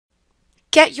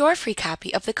Get your free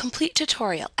copy of the complete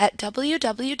tutorial at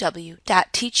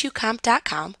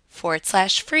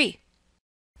www.teachucomp.com/free.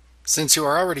 Since you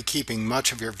are already keeping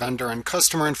much of your vendor and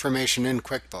customer information in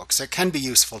QuickBooks, it can be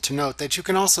useful to note that you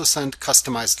can also send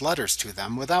customized letters to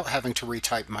them without having to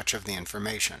retype much of the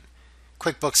information.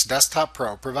 QuickBooks Desktop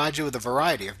Pro provides you with a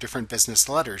variety of different business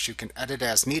letters you can edit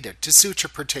as needed to suit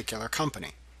your particular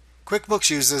company. QuickBooks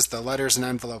uses the Letters and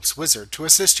Envelopes wizard to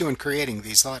assist you in creating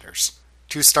these letters.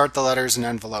 To start the Letters and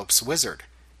Envelopes wizard,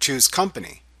 choose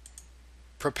Company.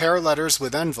 Prepare letters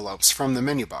with envelopes from the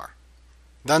menu bar.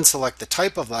 Then select the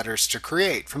type of letters to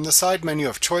create from the side menu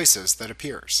of choices that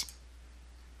appears.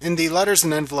 In the Letters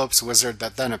and Envelopes wizard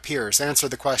that then appears, answer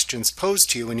the questions posed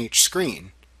to you in each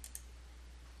screen,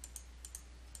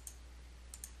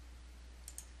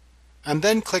 and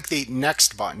then click the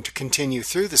Next button to continue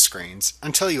through the screens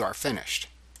until you are finished.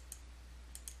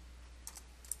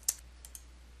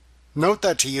 Note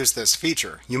that to use this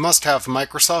feature, you must have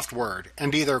Microsoft Word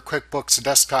and either QuickBooks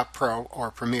Desktop Pro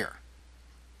or Premier.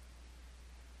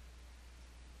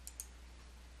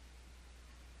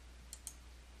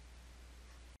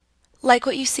 Like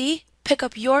what you see? Pick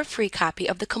up your free copy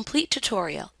of the complete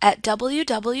tutorial at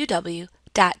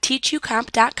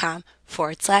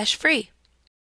www.teachucomp.com/free.